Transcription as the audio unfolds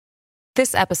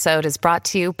This episode is brought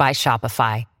to you by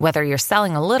Shopify. Whether you're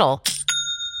selling a little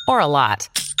or a lot,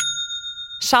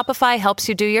 Shopify helps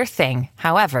you do your thing,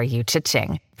 however you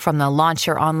cha-ching. From the launch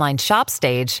your online shop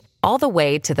stage, all the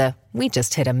way to the we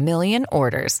just hit 1 million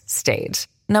orders stage.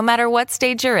 No matter what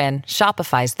stage you're in,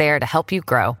 Shopify's there to help you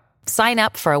grow. Sign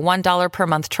up for a $1 per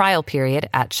month trial period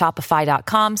at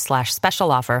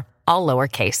shopify.com/special offer, all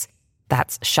lowercase.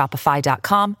 That's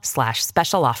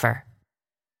shopify.com/special offer.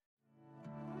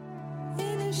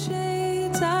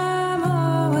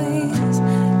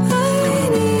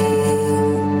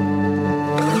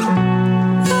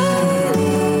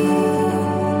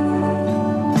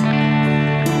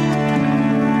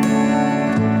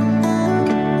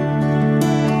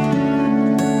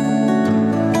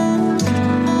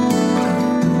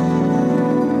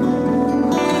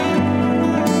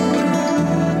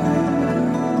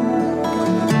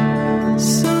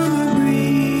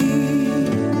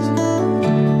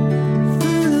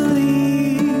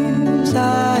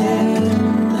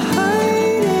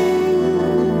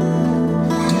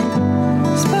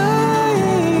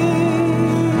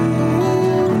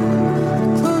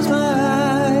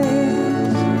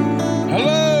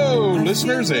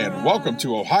 And welcome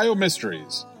to Ohio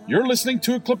Mysteries. You're listening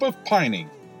to a clip of Pining,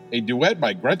 a duet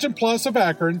by Gretchen Plus of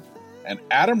Akron and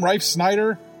Adam Reif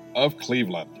Snyder of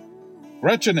Cleveland.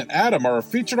 Gretchen and Adam are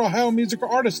featured Ohio musical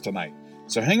artists tonight,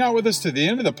 so hang out with us to the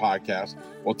end of the podcast.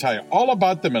 We'll tell you all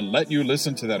about them and let you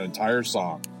listen to that entire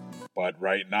song. But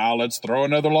right now, let's throw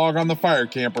another log on the fire,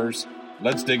 campers.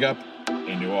 Let's dig up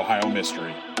a new Ohio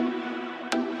mystery.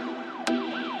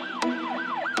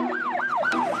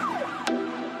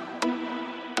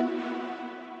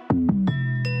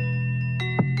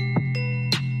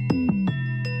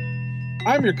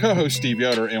 I'm your co-host, Steve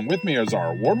Yoder, and with me is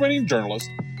our award-winning journalist,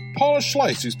 Paula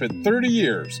Schleiss, who spent 30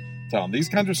 years telling these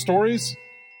kinds of stories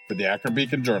for the Akron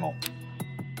Beacon Journal.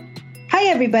 Hi,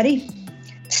 everybody.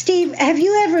 Steve, have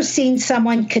you ever seen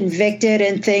someone convicted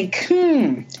and think,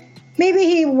 maybe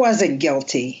he wasn't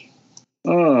guilty?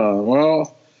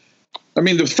 Well, I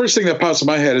mean, the first thing that pops in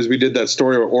my head is we did that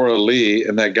story with Ora Lee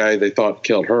and that guy they thought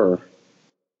killed her.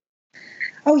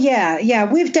 Oh,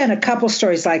 yeah. We've done a couple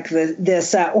stories like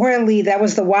this. Ora Lee, that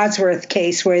was the Wadsworth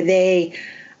case where they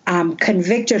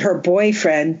convicted her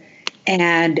boyfriend.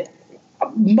 And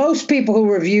most people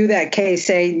who review that case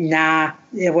say, nah,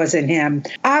 it wasn't him.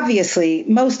 Obviously,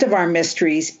 most of our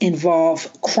mysteries involve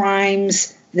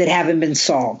crimes that haven't been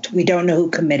solved. We don't know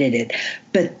who committed it.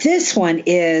 But this one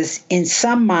is, in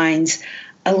some minds,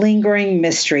 a lingering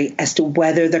mystery as to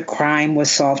whether the crime was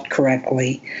solved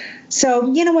correctly.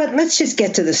 So, you know what? Let's just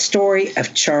get to the story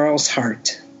of Charles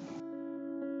Hart.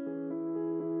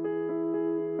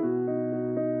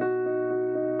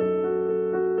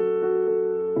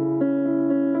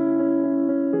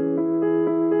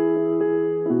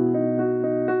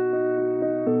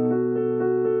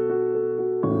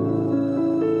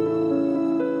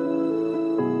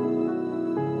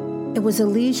 It was a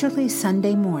leisurely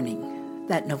Sunday morning,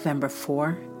 that November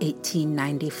 4,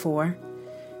 1894,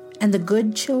 and the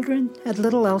good children had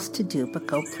little else to do but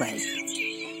go play.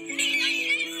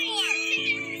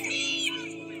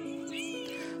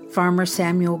 Farmer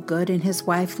Samuel Good and his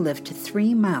wife lived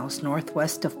 3 miles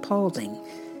northwest of Paulding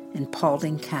in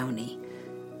Paulding County.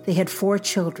 They had 4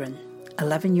 children,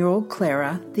 11-year-old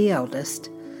Clara, the eldest,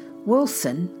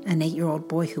 Wilson, an 8-year-old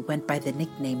boy who went by the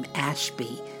nickname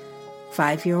Ashby,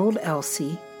 5-year-old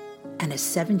Elsie, and a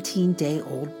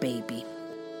 17-day-old baby.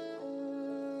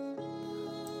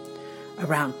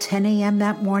 Around 10 a.m.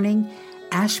 that morning,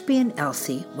 Ashby and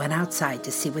Elsie went outside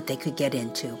to see what they could get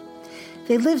into.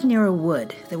 They lived near a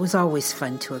wood that was always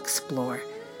fun to explore.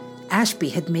 Ashby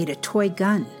had made a toy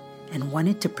gun and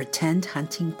wanted to pretend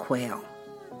hunting quail.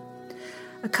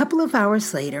 A couple of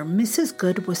hours later, Mrs.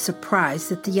 Good was surprised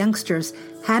that the youngsters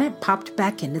hadn't popped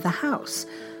back into the house,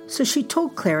 so she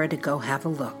told Clara to go have a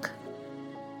look.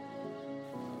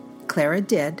 Clara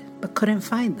did, but couldn't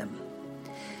find them.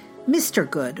 Mr.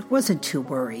 Good wasn't too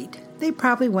worried. They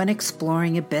probably went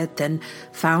exploring a bit, then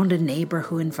found a neighbor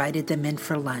who invited them in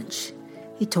for lunch.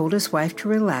 He told his wife to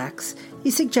relax.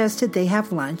 He suggested they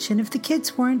have lunch, and if the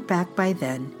kids weren't back by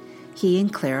then, he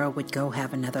and Clara would go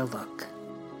have another look.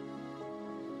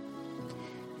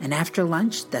 And after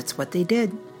lunch, that's what they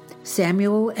did.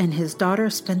 Samuel and his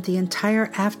daughter spent the entire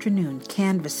afternoon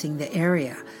canvassing the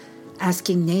area,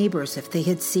 asking neighbors if they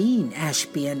had seen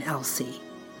Ashby and Elsie.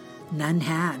 None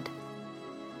had.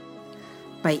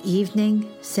 By evening,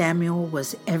 Samuel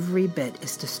was every bit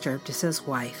as disturbed as his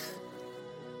wife.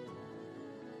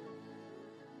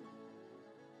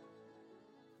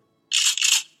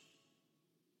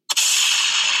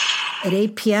 At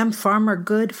 8 p.m., Farmer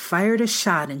Good fired a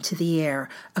shot into the air,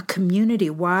 a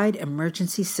community-wide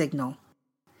emergency signal.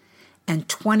 And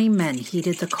 20 men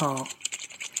heeded the call.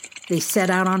 They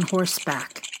set out on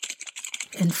horseback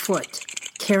and foot,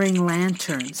 carrying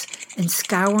lanterns and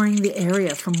scouring the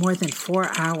area for more than 4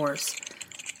 hours.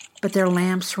 But their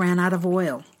lamps ran out of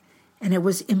oil, and it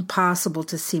was impossible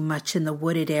to see much in the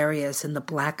wooded areas in the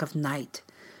black of night.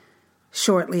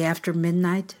 Shortly after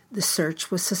midnight, the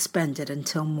search was suspended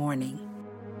until morning.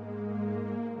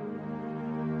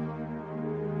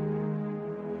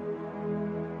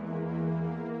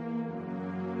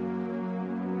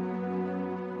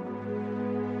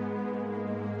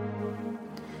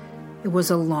 It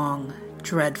was a long,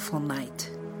 dreadful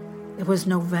night. It was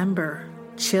November,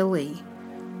 chilly.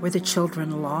 Were the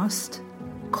children lost,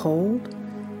 cold,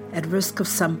 at risk of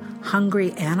some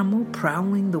hungry animal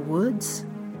prowling the woods?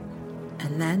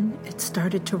 And then it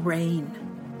started to rain.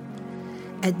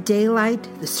 At daylight,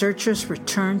 the searchers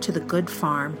returned to the Good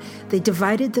farm. They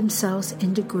divided themselves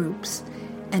into groups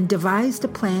and devised a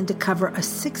plan to cover a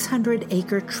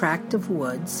 600-acre tract of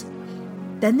woods.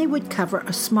 Then they would cover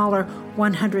a smaller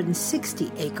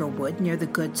 160-acre wood near the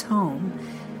Goods' home.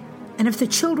 And if the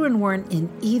children weren't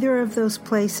in either of those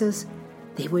places,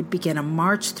 they would begin a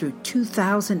march through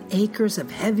 2,000 acres of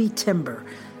heavy timber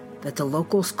that the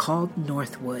locals called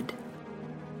Northwood.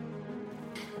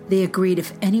 They agreed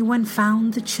if anyone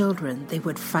found the children, they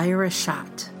would fire a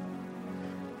shot.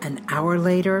 An hour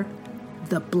later,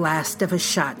 the blast of a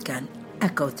shotgun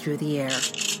echoed through the air.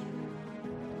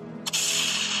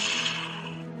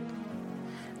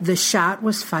 The shot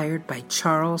was fired by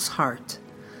Charles Hart,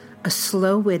 a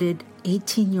slow-witted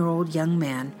 18-year-old young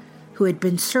man who had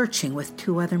been searching with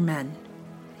 2 other men.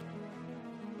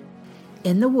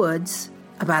 In the woods,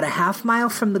 about a half-mile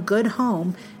from the Good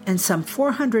home and some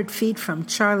 400 feet from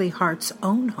Charlie Hart's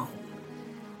own home,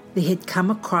 they had come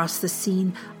across the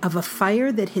scene of a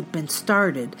fire that had been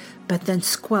started but then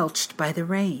squelched by the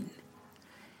rain.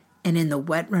 And in the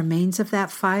wet remains of that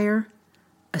fire,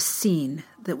 a scene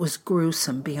that was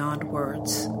gruesome beyond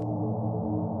words.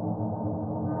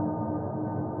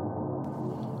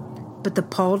 But the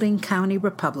Paulding County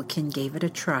Republican gave it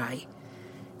a try.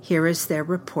 Here is their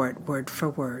report, word for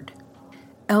word.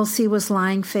 Elsie was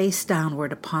lying face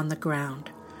downward upon the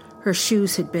ground. Her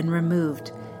shoes had been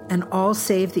removed, and all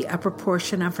save the upper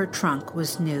portion of her trunk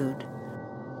was nude.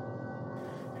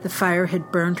 The fire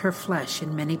had burned her flesh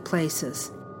in many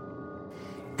places,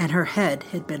 and her head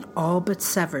had been all but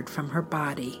severed from her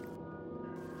body.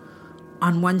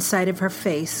 On one side of her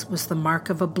face was the mark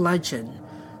of a bludgeon,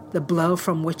 the blow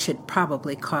from which had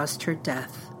probably caused her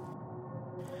death.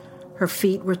 Her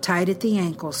feet were tied at the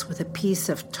ankles with a piece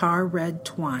of tar-red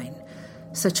twine,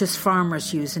 such as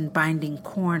farmers use in binding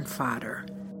corn fodder.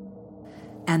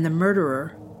 And the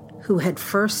murderer, who had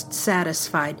first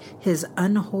satisfied his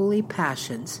unholy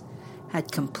passions,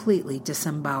 had completely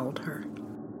disemboweled her.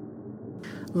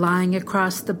 Lying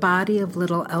across the body of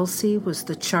little Elsie was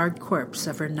the charred corpse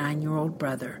of her 9-year-old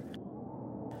brother.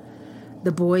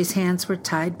 The boy's hands were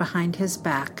tied behind his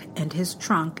back, and his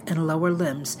trunk and lower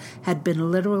limbs had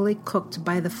been literally cooked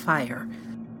by the fire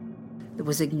that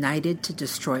was ignited to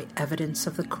destroy evidence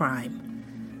of the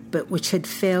crime, but which had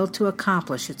failed to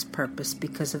accomplish its purpose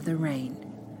because of the rain.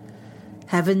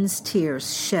 Heaven's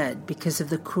tears shed because of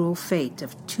the cruel fate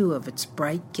of 2 of its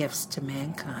bright gifts to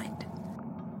mankind.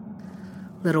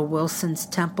 Little Wilson's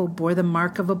temple bore the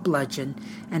mark of a bludgeon,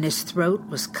 and his throat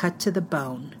was cut to the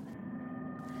bone.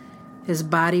 His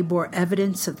body bore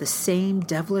evidence of the same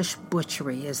devilish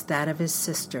butchery as that of his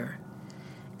sister,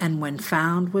 and when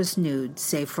found was nude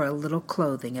save for a little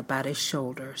clothing about his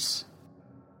shoulders.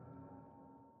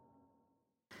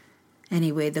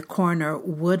 Anyway, the coroner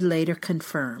would later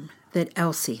confirm that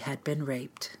Elsie had been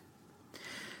raped.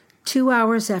 2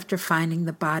 hours after finding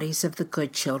the bodies of the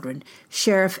Good children,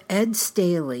 Sheriff Ed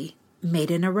Staley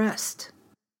made an arrest.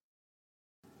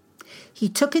 He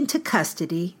took into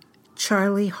custody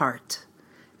Charlie Hart,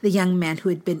 the young man who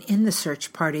had been in the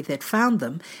search party that found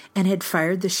them and had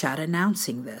fired the shot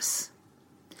announcing this.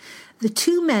 The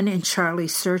 2 men in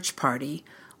Charlie's search party,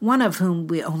 one of whom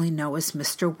we only know as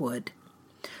Mr. Wood,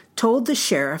 told the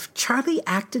sheriff Charlie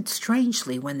acted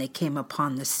strangely when they came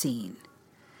upon the scene.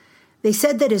 They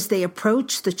said that as they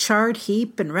approached the charred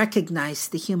heap and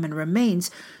recognized the human remains,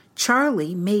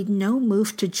 Charlie made no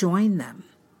move to join them.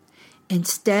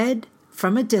 Instead,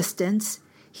 from a distance,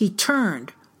 he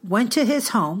turned, went to his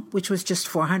home, which was just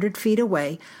 400 feet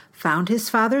away, found his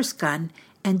father's gun,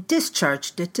 and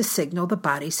discharged it to signal the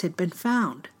bodies had been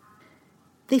found.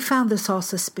 They found this all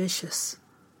suspicious,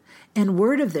 and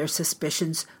word of their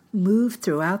suspicions moved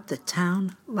throughout the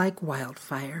town like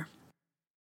wildfire.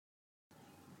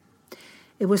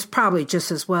 It was probably just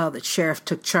as well that Sheriff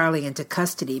took Charlie into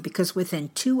custody, because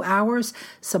within 2 hours,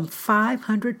 some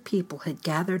 500 people had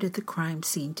gathered at the crime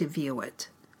scene to view it.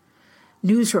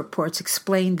 News reports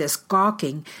explained this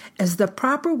gawking as the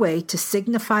proper way to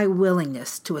signify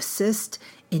willingness to assist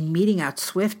in meting out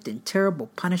swift and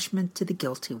terrible punishment to the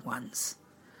guilty ones.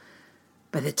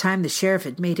 By the time the sheriff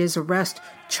had made his arrest,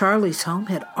 Charlie's home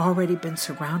had already been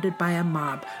surrounded by a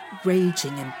mob,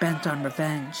 raging and bent on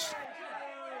revenge.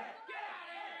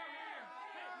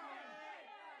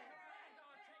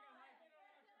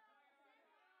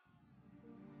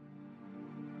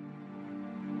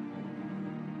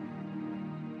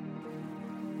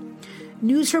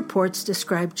 News reports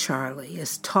described Charlie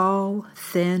as tall,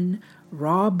 thin,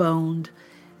 raw-boned,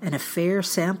 and a fair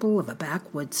sample of a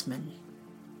backwoodsman.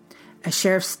 As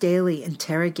Sheriff Staley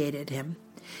interrogated him,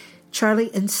 Charlie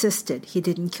insisted he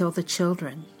didn't kill the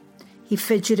children. He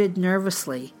fidgeted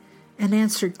nervously and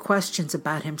answered questions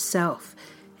about himself.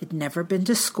 Had never been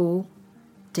to school,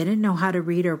 didn't know how to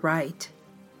read or write,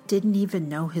 didn't even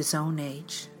know his own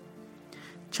age.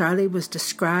 Charlie was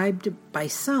described by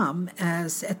some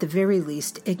as, at the very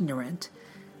least, ignorant,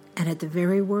 and at the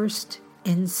very worst,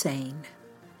 insane.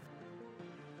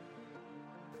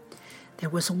 There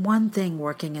was one thing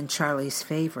working in Charlie's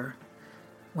favor.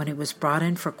 When he was brought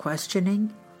in for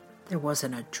questioning, there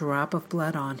wasn't a drop of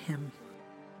blood on him.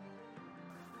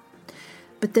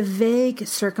 But the vague,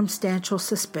 circumstantial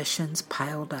suspicions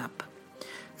piled up.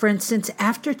 For instance,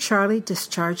 after Charlie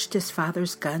discharged his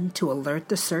father's gun to alert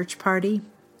the search party,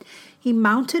 he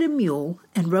mounted a mule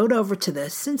and rode over to the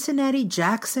Cincinnati,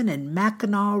 Jackson, and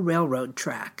Mackinac Railroad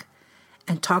track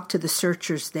and talked to the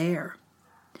searchers there.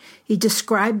 He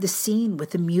described the scene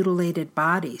with the mutilated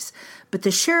bodies, but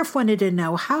the sheriff wanted to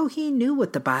know how he knew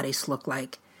what the bodies looked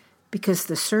like, because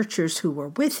the searchers who were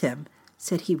with him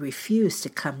said he refused to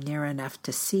come near enough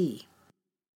to see.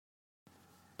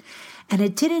 And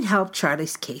it didn't help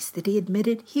Charlie's case that he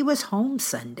admitted he was home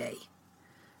Sunday.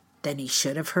 Then he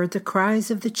should have heard the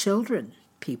cries of the children,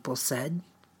 people said.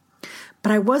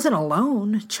 But I wasn't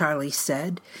alone, Charlie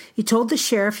said. He told the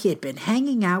sheriff he had been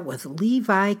hanging out with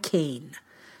Levi Kane,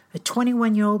 a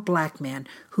 21-year-old black man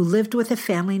who lived with a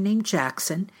family named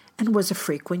Jackson and was a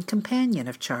frequent companion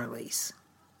of Charlie's.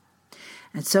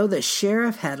 And so the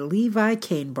sheriff had Levi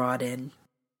Kane brought in.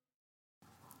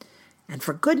 And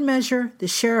for good measure, the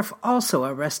sheriff also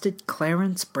arrested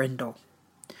Clarence Brindle,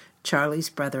 Charlie's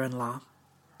brother-in-law.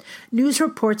 News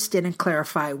reports didn't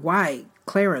clarify why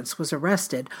Clarence was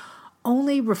arrested,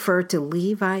 only referred to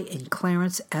Levi and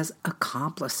Clarence as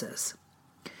accomplices.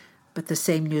 But the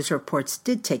same news reports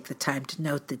did take the time to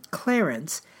note that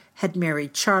Clarence had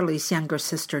married Charlie's younger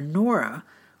sister Nora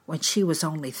when she was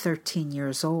only 13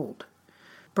 years old.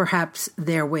 Perhaps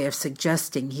their way of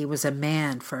suggesting he was a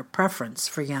man for a preference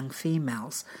for young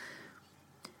females.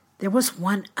 There was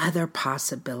one other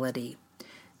possibility.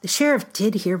 The sheriff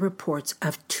did hear reports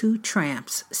of 2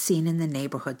 tramps seen in the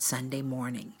neighborhood Sunday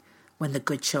morning when the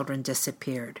good children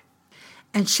disappeared.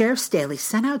 And Sheriff Staley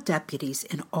sent out deputies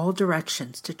in all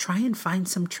directions to try and find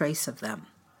some trace of them.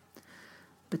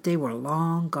 But they were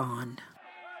long gone.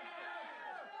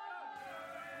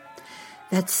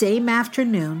 That same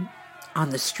afternoon,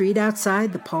 on the street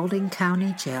outside the Paulding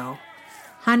County Jail,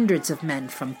 hundreds of men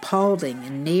from Paulding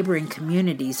and neighboring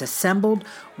communities assembled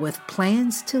with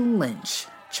plans to lynch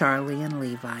Charlie and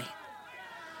Levi.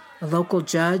 A local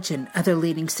judge and other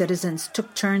leading citizens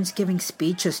took turns giving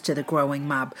speeches to the growing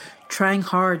mob, trying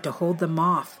hard to hold them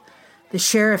off. The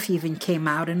sheriff even came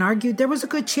out and argued there was a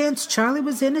good chance Charlie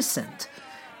was innocent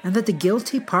and that the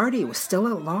guilty party was still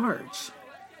at large.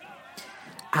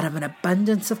 Out of an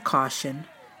abundance of caution,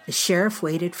 the sheriff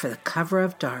waited for the cover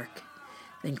of dark,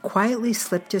 then quietly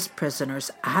slipped his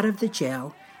prisoners out of the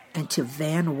jail and to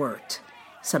Van Wert,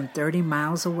 some 30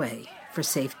 miles away, for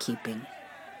safekeeping.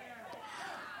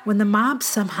 When the mob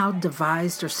somehow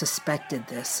devised or suspected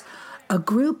this, a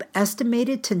group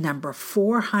estimated to number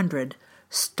 400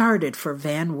 started for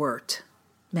Van Wert,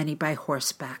 many by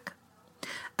horseback.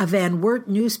 A Van Wert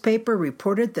newspaper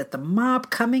reported that the mob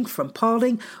coming from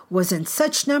Paulding was in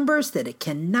such numbers that it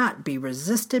cannot be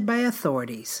resisted by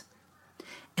authorities.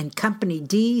 And Company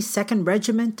D, 2nd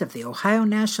Regiment of the Ohio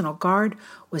National Guard,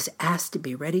 was asked to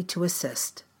be ready to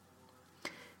assist.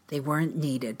 They weren't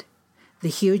needed. The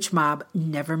huge mob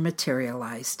never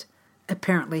materialized,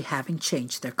 apparently having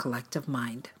changed their collective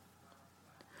mind.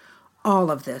 All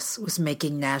of this was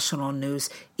making national news,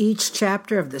 each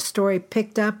chapter of the story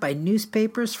picked up by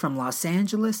newspapers from Los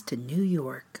Angeles to New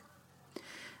York.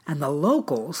 And the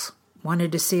locals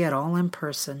wanted to see it all in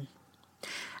person.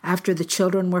 After the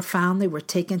children were found, they were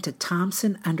taken to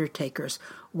Thompson Undertakers,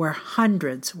 where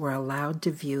hundreds were allowed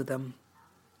to view them.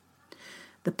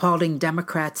 The Paulding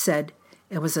Democrat said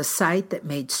it was a sight that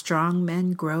made strong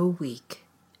men grow weak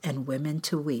and women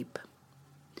to weep.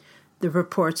 The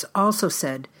reports also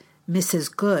said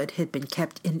Mrs. Good had been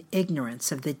kept in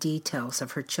ignorance of the details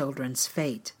of her children's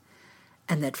fate,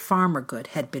 and that Farmer Good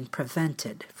had been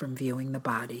prevented from viewing the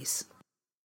bodies.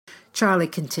 Charlie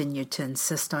continued to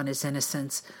insist on his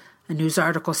innocence. A news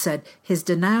article said his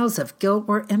denials of guilt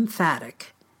were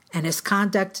emphatic, and his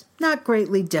conduct not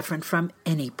greatly different from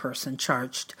any person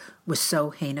charged with so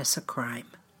heinous a crime.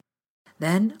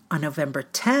 Then, on November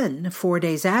 10, 4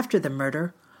 days after the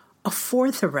murder, a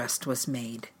fourth arrest was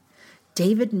made.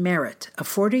 David Merritt, a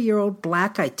 40-year-old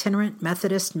black itinerant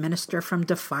Methodist minister from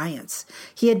Defiance.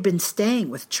 He had been staying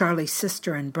with Charlie's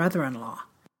sister and brother-in-law.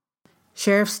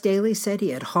 Sheriff Staley said he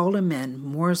had hauled him in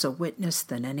more as a witness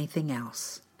than anything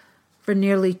else. For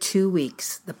nearly 2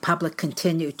 weeks, the public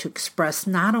continued to express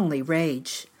not only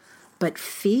rage, but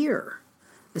fear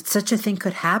that such a thing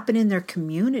could happen in their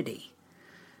community.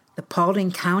 The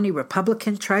Paulding County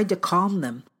Republican tried to calm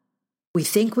them. "We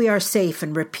think we are safe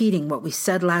in repeating what we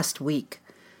said last week,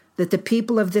 that the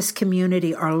people of this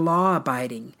community are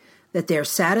law-abiding, that they are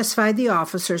satisfied the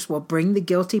officers will bring the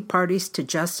guilty parties to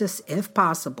justice if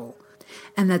possible,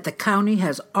 and that the county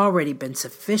has already been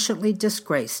sufficiently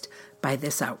disgraced by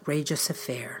this outrageous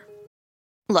affair."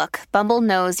 Look, Bumble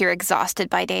knows you're exhausted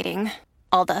by dating.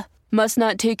 All the "must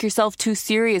not take yourself too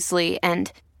seriously"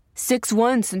 and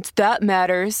 6'1" since that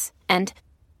matters, and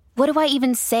what do I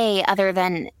even say other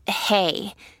than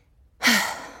hey?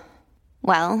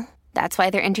 Well, that's why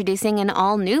they're introducing an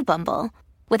all-new Bumble,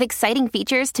 with exciting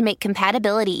features to make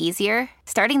compatibility easier,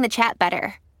 starting the chat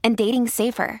better, and dating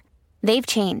safer. They've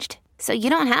changed, so you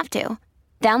don't have to.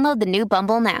 Download the new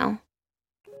Bumble now.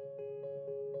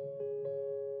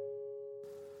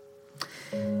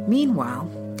 Meanwhile,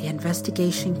 the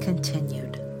investigation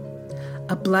continued.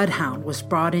 A bloodhound was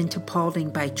brought into Paulding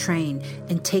by train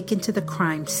and taken to the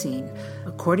crime scene.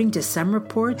 According to some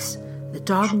reports, the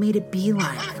dog made a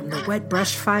beeline from the wet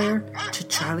brush fire to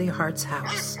Charlie Hart's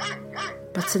house.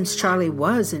 But since Charlie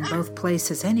was in both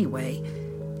places anyway,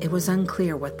 it was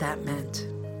unclear what that meant.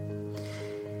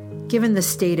 Given the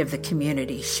state of the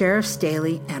community, Sheriff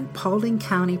Staley and Paulding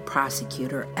County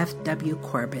Prosecutor F.W.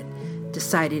 Corbett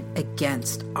decided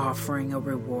against offering a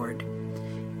reward.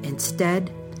 Instead,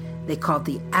 they called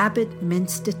the Abbott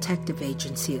Mintz Detective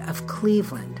Agency of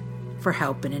Cleveland for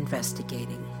help in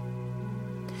investigating.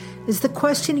 As the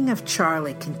questioning of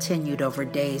Charlie continued over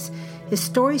days, his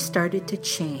story started to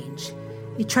change.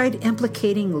 He tried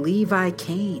implicating Levi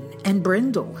Kane and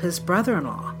Brindle, his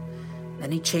brother-in-law.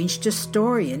 Then he changed his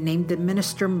story and named the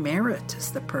minister Merritt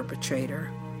as the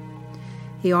perpetrator.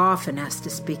 He often asked to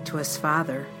speak to his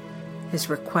father. His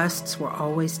requests were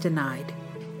always denied,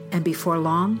 and before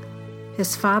long,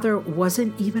 his father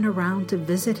wasn't even around to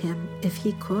visit him if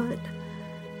he could.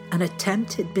 An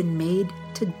attempt had been made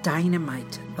to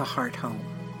dynamite the Hart home,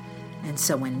 and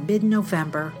so in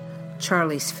mid-November,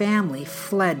 Charlie's family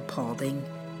fled Paulding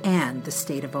and the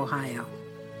state of Ohio.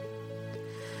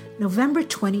 November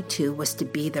 22 was to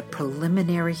be the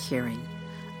preliminary hearing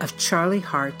of Charlie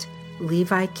Hart,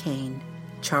 Levi Kane,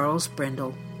 Charles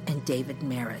Brindle, and David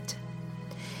Merritt.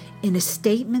 In a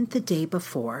statement the day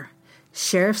before,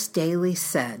 Sheriff Staley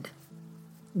said,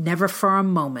 "Never for a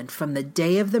moment from the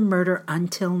day of the murder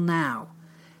until now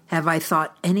have I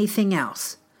thought anything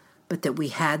else but that we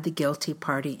had the guilty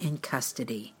party in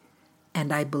custody,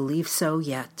 and I believe so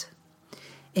yet.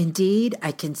 Indeed,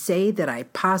 I can say that I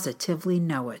positively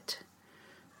know it.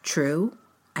 True,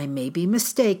 I may be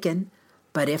mistaken,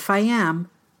 but if I am,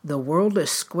 the world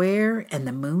is square and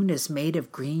the moon is made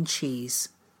of green cheese.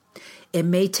 It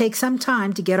may take some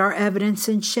time to get our evidence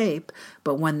in shape,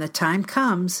 but when the time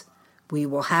comes, we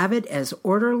will have it as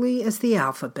orderly as the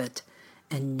alphabet,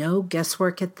 and no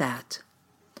guesswork at that.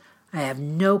 I have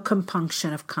no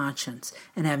compunction of conscience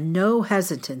and have no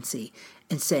hesitancy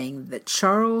in saying that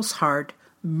Charles Hart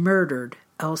murdered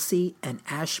Elsie and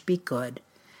Ashby Good,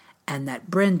 and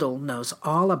that Brindle knows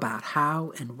all about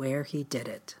how and where he did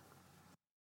it."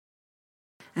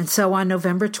 And so on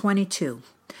November 22,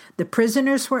 the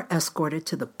prisoners were escorted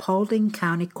to the Paulding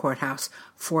County Courthouse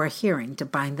for a hearing to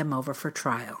bind them over for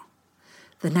trial.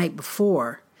 The night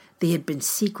before, they had been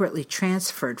secretly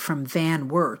transferred from Van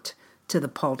Wert to the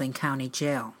Paulding County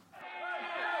Jail.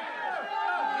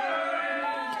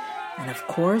 And of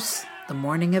course, the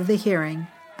morning of the hearing,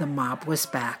 the mob was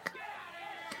back.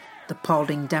 The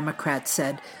Paulding Democrat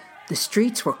said the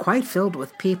streets were quite filled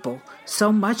with people,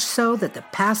 so much so that the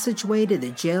passageway to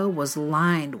the jail was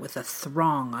lined with a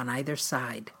throng on either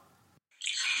side.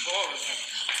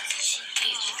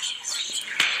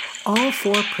 All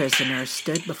 4 prisoners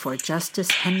stood before Justice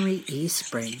Henry E.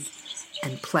 Spring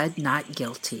and pled not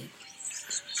guilty.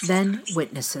 Then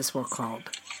witnesses were called.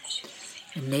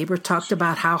 A neighbor talked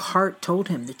about how Hart told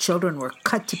him the children were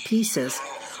cut to pieces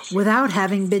without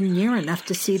having been near enough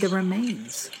to see the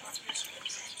remains.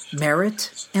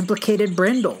 Merritt implicated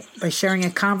Brindle by sharing a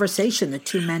conversation the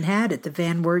 2 men had at the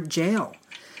Van Wert jail.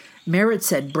 Merritt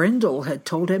said Brindle had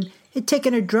told him he'd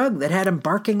taken a drug that had him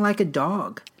barking like a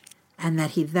dog, and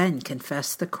that he then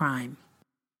confessed the crime.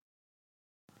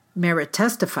 Merritt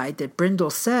testified that Brindle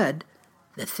said,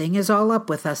 "The thing is all up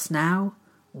with us now.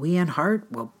 We and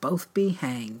Hart will both be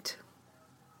hanged."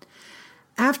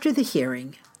 After the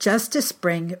hearing, Justice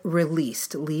Spring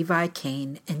released Levi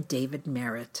Kane and David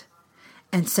Merritt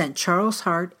and sent Charles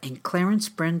Hart and Clarence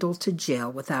Brindle to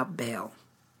jail without bail.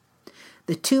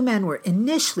 The 2 men were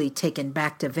initially taken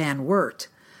back to Van Wert,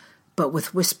 but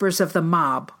with whispers of the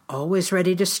mob always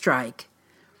ready to strike,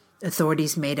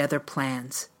 authorities made other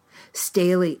plans.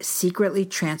 Staley secretly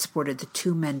transported the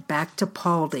 2 men back to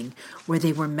Paulding, where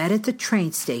they were met at the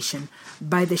train station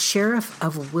by the sheriff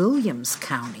of Williams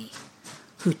County,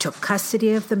 who took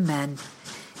custody of the men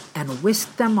and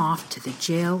whisked them off to the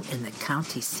jail in the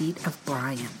county seat of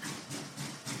Bryan.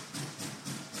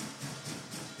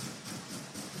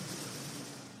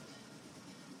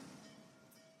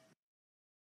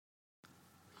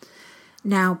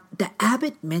 Now, the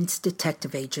Abbott Mintz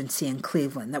Detective Agency in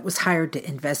Cleveland that was hired to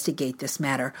investigate this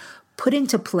matter put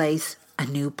into place a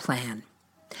new plan.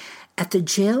 At the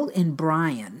jail in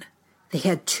Bryan, they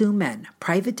had 2 men,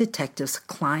 private detectives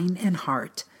Klein and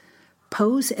Hart,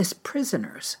 pose as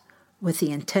prisoners with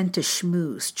the intent to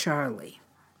schmooze Charlie.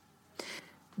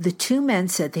 The 2 men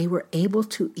said they were able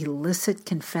to elicit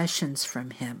confessions from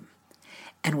him,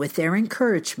 and with their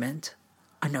encouragement,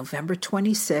 on November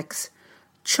 26,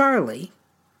 Charlie,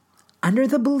 under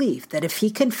the belief that if he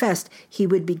confessed, he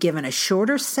would be given a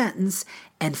shorter sentence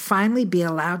and finally be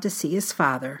allowed to see his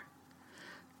father,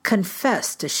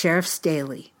 confessed to Sheriff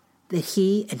Staley that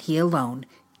he and he alone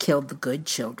killed the good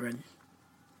children.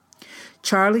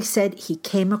 Charlie said he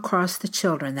came across the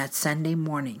children that Sunday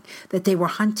morning, that they were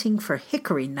hunting for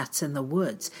hickory nuts in the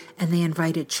woods, and they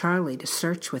invited Charlie to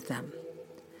search with them.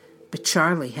 But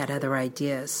Charlie had other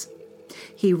ideas.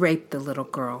 He raped the little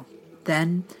girl.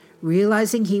 Then,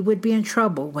 realizing he would be in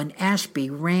trouble when Ashby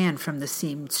ran from the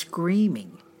scene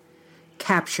screaming,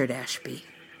 captured Ashby.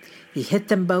 He hit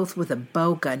them both with a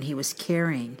bow gun he was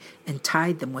carrying and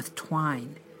tied them with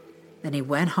twine. Then he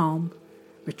went home,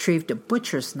 retrieved a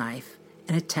butcher's knife,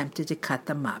 and attempted to cut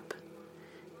them up.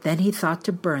 Then he thought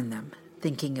to burn them,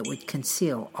 thinking it would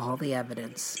conceal all the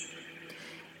evidence.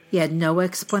 He had no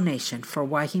explanation for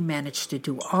why he managed to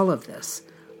do all of this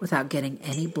without getting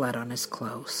any blood on his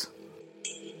clothes.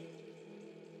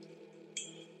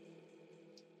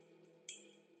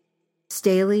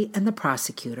 Staley and the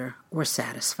prosecutor were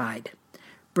satisfied.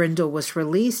 Brindle was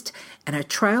released, and a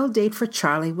trial date for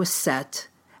Charlie was set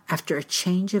after a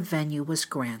change of venue was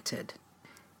granted.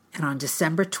 And on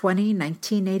December 20,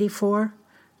 1984,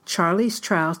 Charlie's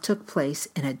trial took place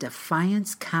in a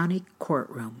Defiance County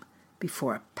courtroom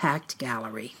before a packed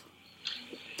gallery.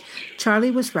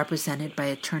 Charlie was represented by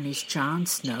attorneys John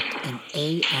Snook and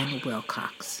A.N.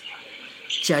 Wilcox.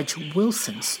 Judge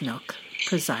Wilson Snook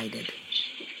presided.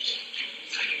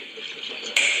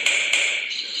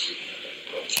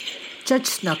 Judge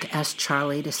Snook asked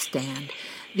Charlie to stand.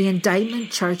 The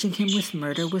indictment charging him with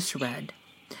murder was read.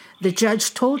 The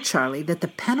judge told Charlie that the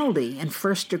penalty in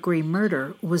first-degree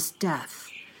murder was death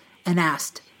and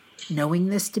asked, "Knowing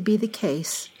this to be the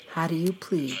case, how do you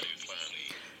plead?"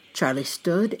 Charlie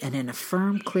stood and in a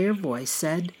firm, clear voice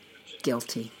said,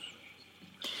 "Guilty."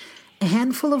 A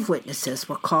handful of witnesses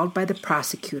were called by the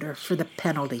prosecutor for the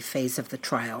penalty phase of the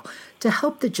trial to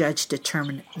help the judge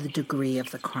determine the degree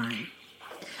of the crime.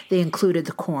 They included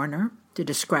the coroner to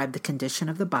describe the condition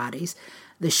of the bodies,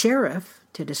 the sheriff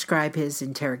to describe his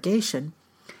interrogation,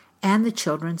 and the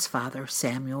children's father,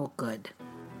 Samuel Good.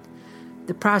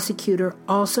 The prosecutor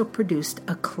also produced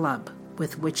a club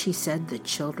with which he said the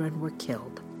children were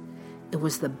killed. It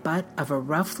was the butt of a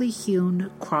roughly hewn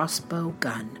crossbow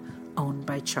gun owned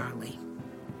by Charlie.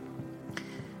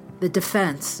 The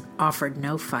defense offered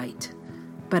no fight,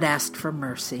 but asked for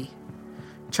mercy.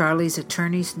 Charlie's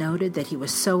attorneys noted that he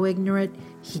was so ignorant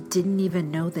he didn't even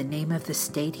know the name of the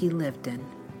state he lived in,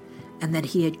 and that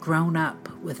he had grown up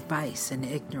with vice and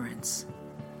ignorance.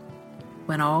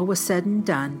 When all was said and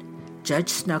done, Judge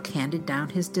Snook handed down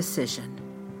his decision.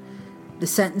 "The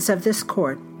sentence of this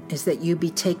court is that you be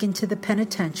taken to the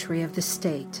penitentiary of the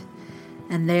state,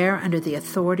 and there, under the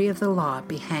authority of the law,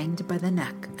 be hanged by the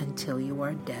neck until you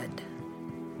are dead."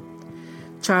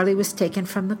 Charlie was taken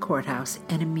from the courthouse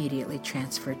and immediately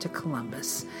transferred to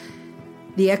Columbus.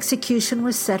 The execution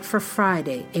was set for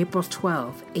Friday, April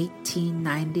 12,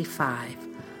 1895.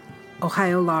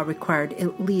 Ohio law required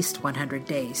at least 100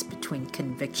 days between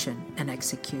conviction and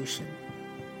execution.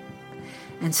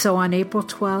 And so on April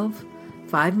 12,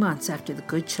 5 months after the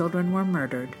good children were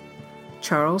murdered,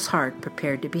 Charles Hart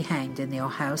prepared to be hanged in the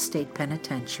Ohio State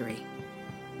Penitentiary.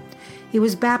 He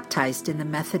was baptized in the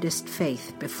Methodist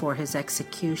faith before his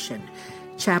execution.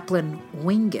 Chaplain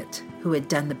Wingate, who had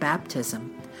done the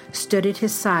baptism, stood at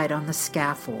his side on the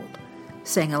scaffold,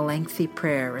 saying a lengthy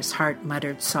prayer as Hart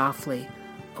muttered softly,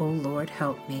 "O Lord,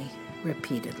 help me,"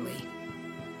 repeatedly.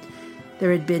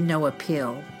 There had been no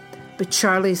appeal, but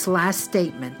Charlie's last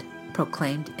statement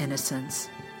proclaimed innocence.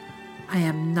 "I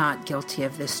am not guilty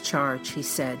of this charge," he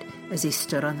said as he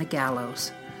stood on the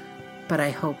gallows, "but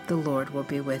I hope the Lord will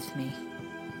be with me."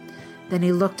 Then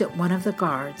he looked at one of the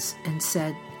guards and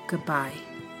said goodbye.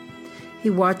 He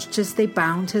watched as they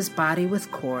bound his body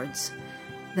with cords.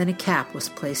 Then a cap was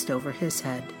placed over his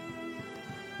head.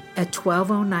 At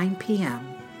 12:09 p.m.,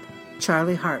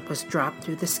 Charlie Hart was dropped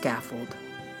through the scaffold.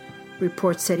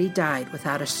 Reports said he died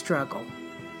without a struggle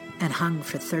and hung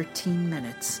for 13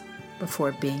 minutes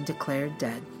before being declared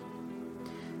dead.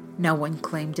 No one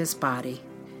claimed his body.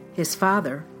 His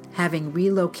father, having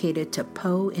relocated to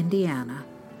Poe, Indiana,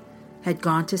 had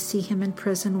gone to see him in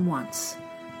prison once,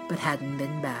 but hadn't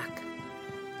been back.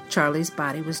 Charlie's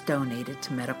body was donated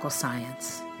to medical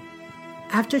science.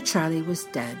 After Charlie was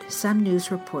dead, some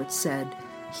news reports said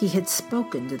he had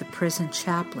spoken to the prison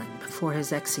chaplain before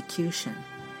his execution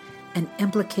and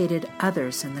implicated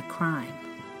others in the crime,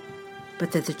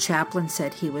 but that the chaplain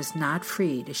said he was not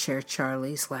free to share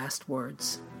Charlie's last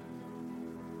words.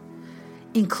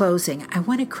 In closing, I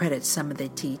want to credit some of the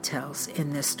details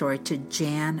in this story to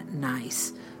Jan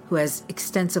Nice, who has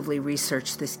extensively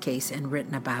researched this case and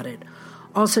written about it,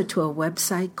 also to a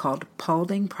website called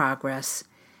Paulding Progress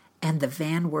and the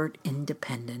Van Wert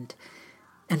Independent.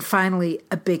 And finally,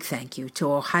 a big thank you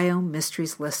to Ohio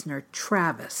Mysteries listener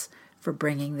Travis for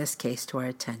bringing this case to our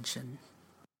attention.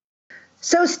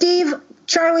 So, Steve,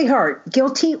 Charlie Hart,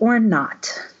 guilty or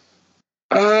not?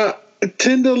 I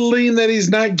tend to lean that he's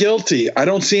not guilty. I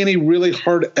don't see any really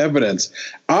hard evidence.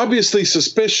 Obviously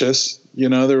suspicious. You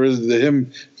know, there was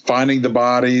him finding the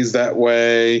bodies that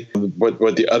way,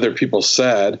 what the other people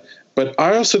said. But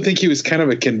I also think he was kind of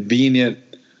a convenient,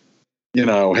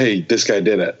 hey, this guy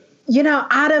did it.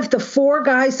 Out of the 4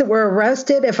 guys that were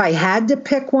arrested, if I had to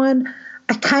pick one,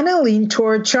 I kind of lean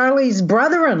toward Charlie's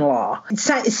brother-in-law.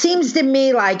 It seems to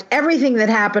me like everything that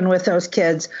happened with those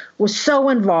kids was so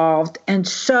involved and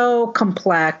so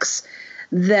complex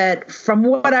that from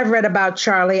what I've read about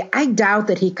Charlie, I doubt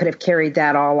that he could have carried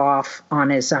that all off on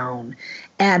his own.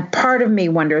 And part of me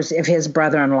wonders if his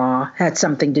brother-in-law had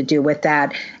something to do with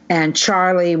that, and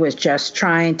Charlie was just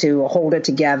trying to hold it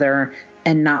together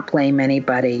and not blame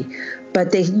anybody.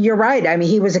 But you're right. I mean,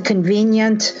 he was a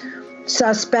convenient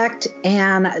suspect,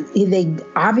 and they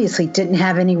obviously didn't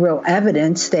have any real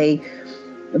evidence. They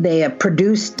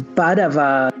produced butt of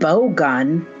a bow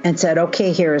gun and said,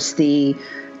 okay, here's the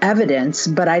evidence,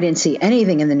 but I didn't see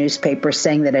anything in the newspaper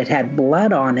saying that it had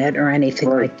blood on it or anything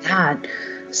like that.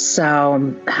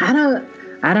 So I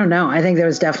don't know. I think there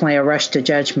was definitely a rush to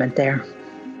judgment there.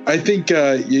 I think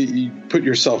you put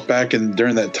yourself back in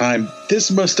during that time.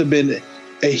 This must have been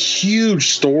a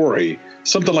huge story,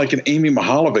 something like an Amy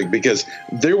Mihaljevic, because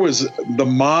there was the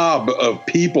mob of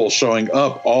people showing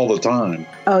up all the time.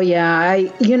 Oh, yeah.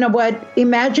 You know what?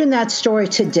 Imagine that story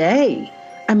today.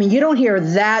 I mean, you don't hear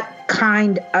that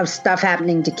kind of stuff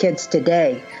happening to kids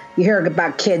today. You hear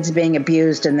about kids being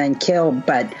abused and then killed,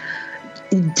 but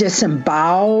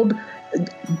disemboweled,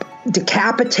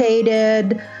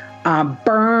 decapitated,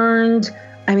 burned.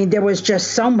 I mean, there was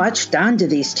just so much done to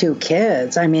these 2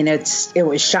 kids. I mean, it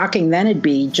was shocking then. It'd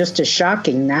be just as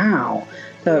shocking now.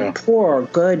 The poor,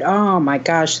 good, oh my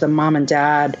gosh, the mom and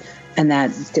dad and that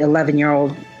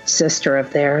 11-year-old sister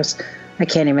of theirs. I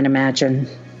can't even imagine.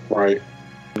 Right.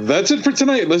 That's it for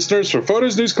tonight, listeners. For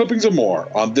photos, news, clippings, and more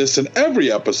on this and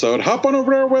every episode, hop on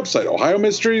over to our website,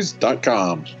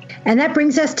 ohiomysteries.com. And that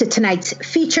brings us to tonight's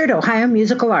featured Ohio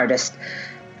musical artist.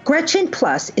 Gretchen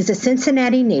Plus is a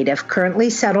Cincinnati native currently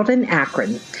settled in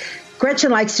Akron.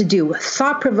 Gretchen likes to do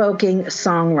thought-provoking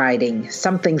songwriting,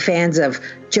 something fans of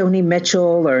Joni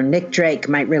Mitchell or Nick Drake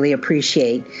might really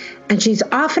appreciate. And she's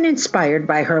often inspired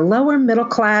by her lower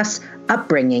middle-class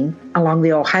upbringing along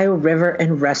the Ohio River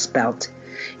and Rust Belt.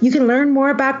 You can learn more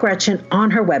about Gretchen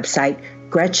on her website,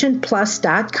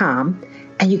 GretchenPlus.com,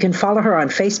 and you can follow her on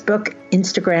Facebook,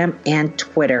 Instagram, and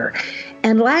Twitter.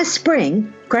 And last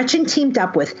spring, Gretchen teamed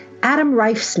up with Adam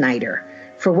Reif Snyder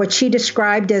for what she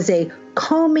described as a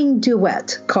calming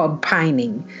duet called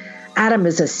Pining. Adam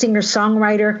is a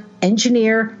singer-songwriter,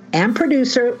 engineer, and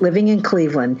producer living in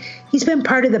Cleveland. He's been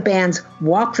part of the bands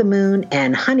Walk the Moon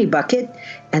and Honey Bucket,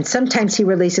 and sometimes he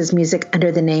releases music under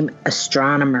the name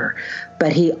Astronomer.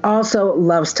 But he also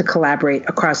loves to collaborate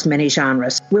across many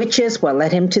genres, which is what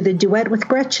led him to the duet with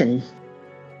Gretchen.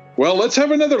 Well, let's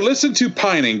have another listen to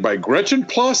Pining by Gretchen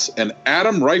Plus and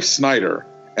Adam Reif Snyder.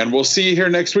 And we'll see you here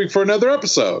next week for another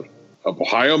episode of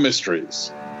Ohio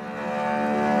Mysteries.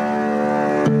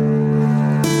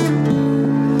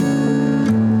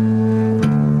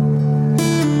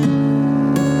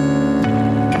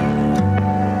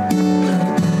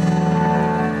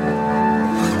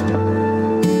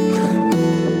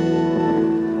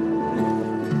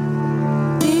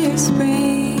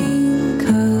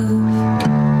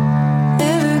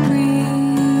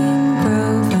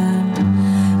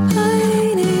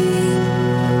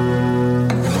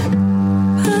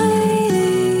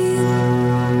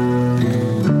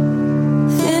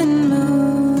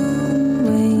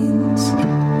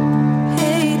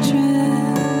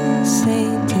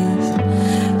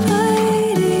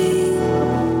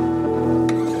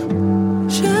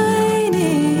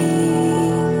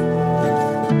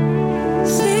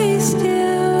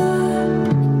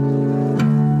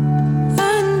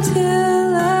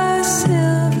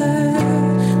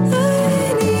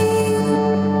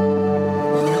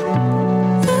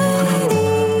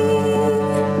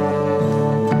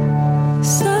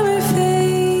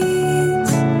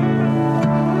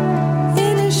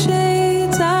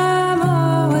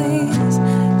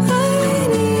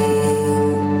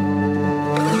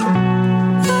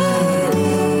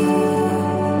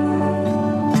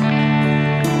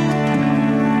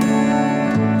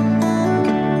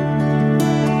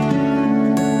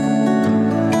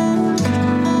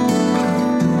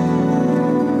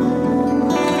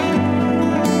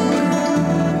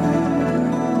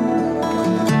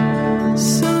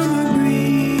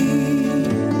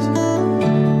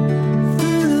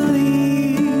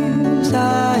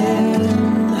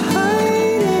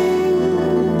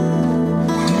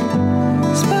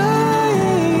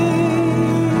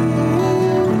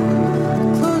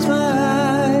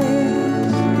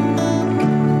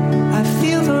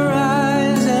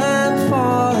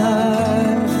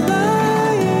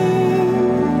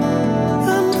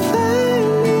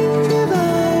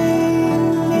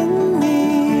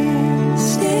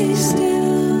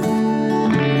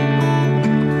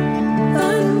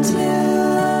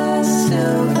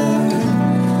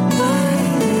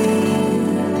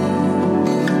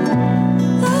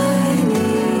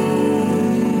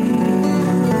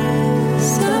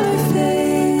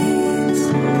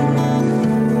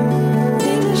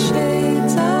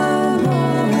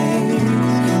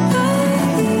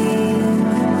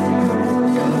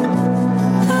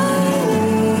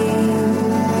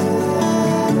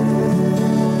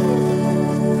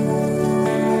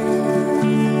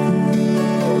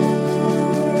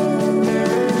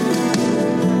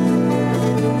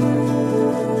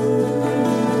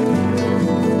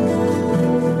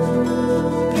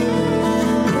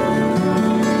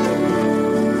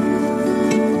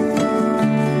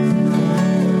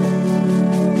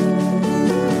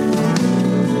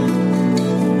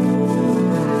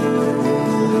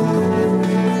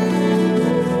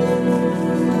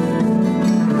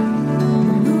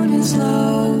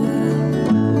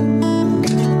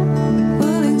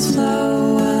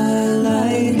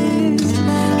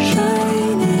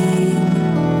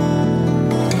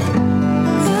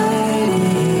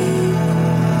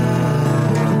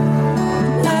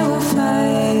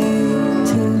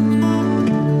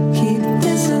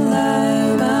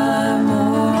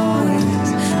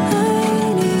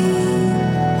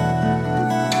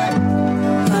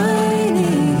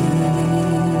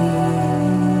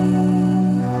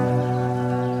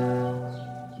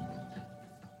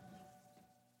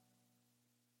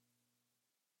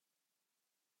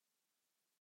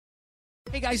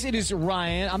 Hey guys, it is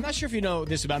Ryan. I'm not sure if you know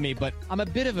this about me, but I'm a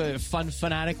bit of a fun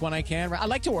fanatic when I can. I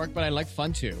like to work, but I like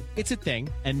fun too. It's a thing.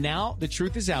 And now the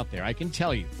truth is out there. I can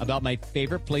tell you about my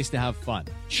favorite place to have fun.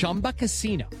 Chumba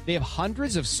Casino. They have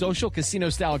hundreds of social casino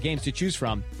style games to choose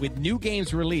from with new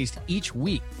games released each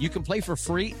week. You can play for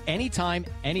free anytime,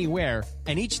 anywhere.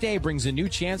 And each day brings a new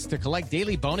chance to collect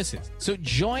daily bonuses. So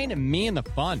join me in the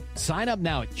fun. Sign up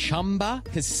now at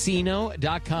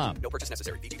ChumbaCasino.com. No purchase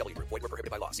necessary. VGW. Void where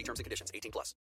prohibited by law. See terms and conditions. 18+.